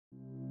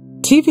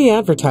TV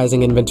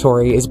advertising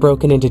inventory is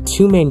broken into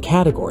two main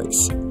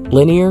categories: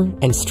 linear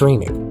and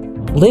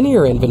streaming.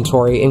 Linear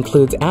inventory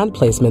includes ad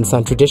placements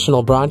on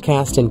traditional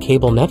broadcast and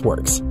cable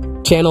networks,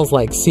 channels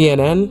like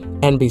CNN,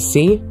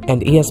 NBC,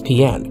 and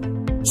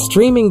ESPN.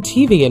 Streaming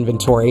TV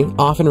inventory,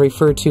 often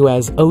referred to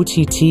as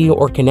OTT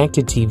or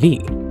connected TV,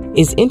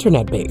 is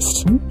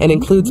internet-based and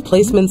includes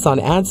placements on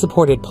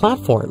ad-supported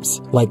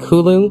platforms like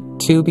Hulu,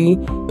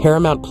 Tubi,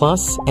 Paramount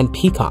Plus, and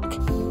Peacock.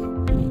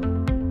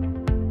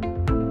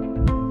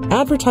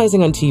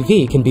 Advertising on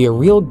TV can be a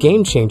real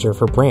game changer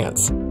for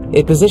brands.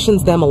 It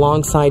positions them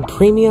alongside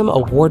premium,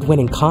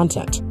 award-winning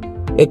content.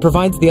 It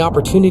provides the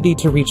opportunity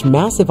to reach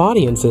massive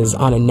audiences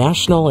on a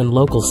national and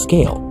local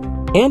scale.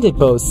 And it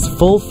boasts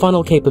full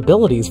funnel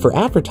capabilities for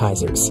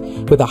advertisers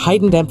with a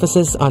heightened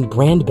emphasis on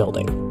brand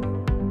building.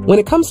 When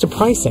it comes to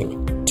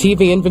pricing,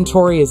 TV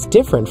inventory is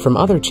different from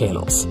other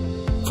channels.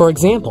 For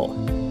example,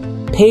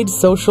 paid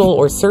social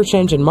or search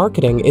engine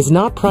marketing is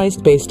not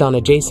priced based on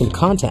adjacent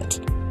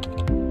content,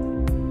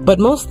 but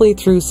mostly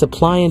through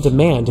supply and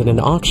demand in an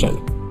auction.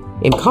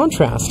 In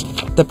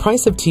contrast, the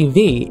price of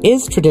TV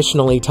is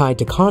traditionally tied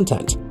to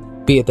content,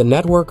 be it the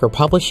network or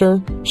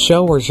publisher,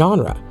 show or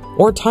genre,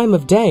 or time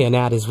of day an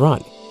ad is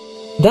run.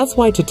 That's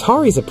why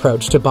Tatari's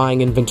approach to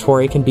buying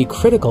inventory can be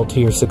critical to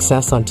your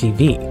success on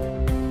TV.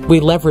 We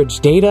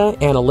leverage data,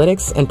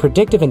 analytics, and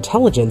predictive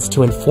intelligence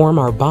to inform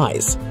our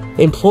buys,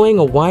 employing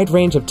a wide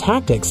range of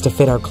tactics to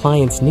fit our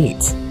clients'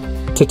 needs.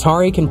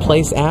 Tatari can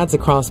place ads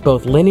across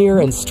both linear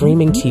and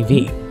streaming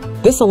TV.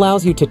 This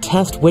allows you to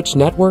test which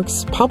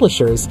networks,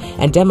 publishers,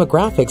 and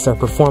demographics are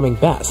performing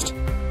best,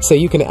 so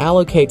you can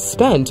allocate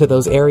spend to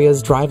those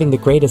areas driving the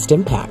greatest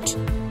impact.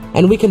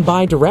 And we can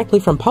buy directly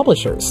from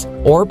publishers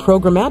or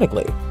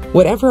programmatically.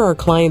 Whatever our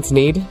clients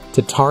need,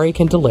 Tatari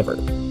can deliver.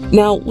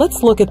 Now,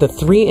 let's look at the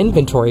three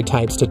inventory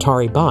types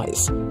Tatari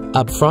buys: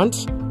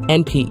 Upfront,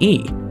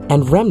 NPE,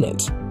 and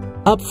Remnant.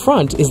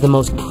 Upfront is the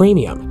most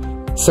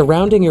premium,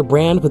 surrounding your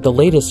brand with the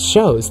latest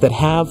shows that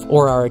have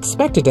or are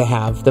expected to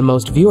have the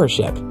most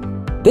viewership.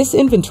 This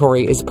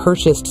inventory is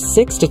purchased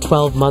 6 to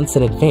 12 months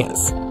in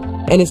advance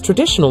and is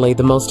traditionally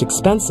the most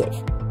expensive.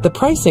 The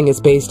pricing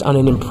is based on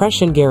an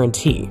impression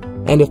guarantee,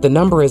 and if the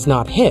number is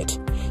not hit,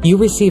 you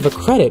receive a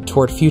credit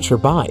toward future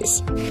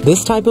buys.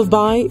 This type of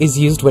buy is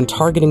used when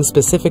targeting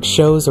specific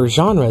shows or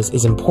genres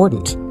is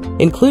important.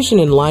 Inclusion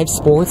in live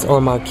sports or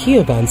marquee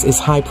events is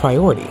high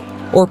priority,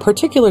 or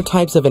particular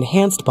types of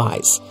enhanced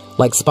buys,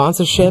 like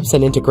sponsorships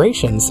and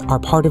integrations, are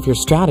part of your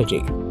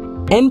strategy.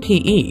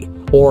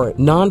 NPE, or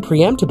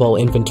non-preemptible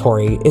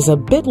inventory, is a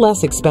bit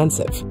less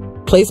expensive.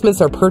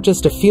 Placements are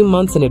purchased a few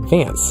months in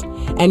advance,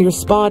 and your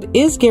spot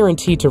is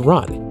guaranteed to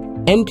run.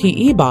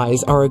 NPE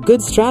buys are a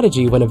good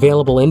strategy when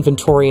available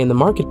inventory in the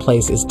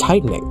marketplace is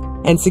tightening,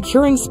 and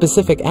securing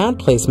specific ad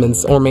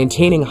placements or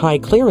maintaining high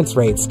clearance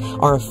rates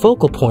are a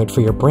focal point for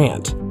your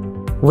brand.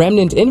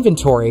 Remnant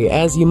inventory,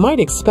 as you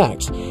might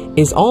expect,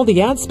 is all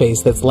the ad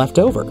space that's left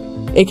over.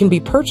 It can be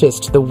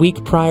purchased the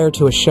week prior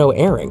to a show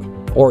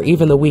airing, or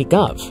even the week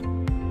of.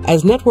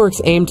 As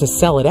networks aim to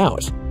sell it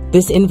out,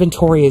 this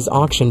inventory is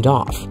auctioned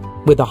off,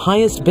 with the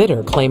highest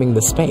bidder claiming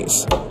the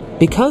space.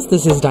 Because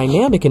this is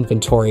dynamic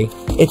inventory,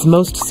 it's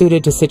most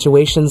suited to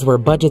situations where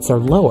budgets are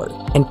lower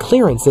and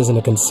clearance isn't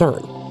a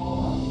concern.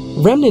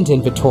 Remnant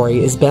inventory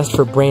is best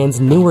for brands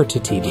newer to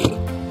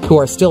TV, who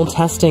are still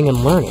testing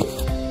and learning.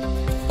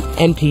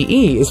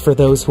 NPE is for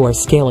those who are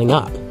scaling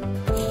up.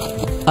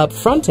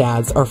 Upfront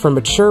ads are for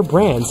mature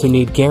brands who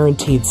need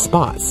guaranteed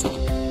spots.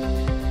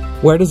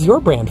 Where does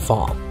your brand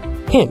fall?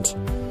 Hint: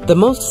 the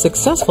most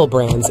successful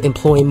brands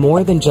employ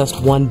more than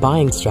just one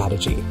buying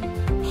strategy.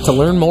 To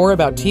learn more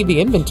about TV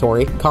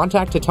inventory,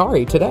 contact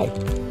Tatari today.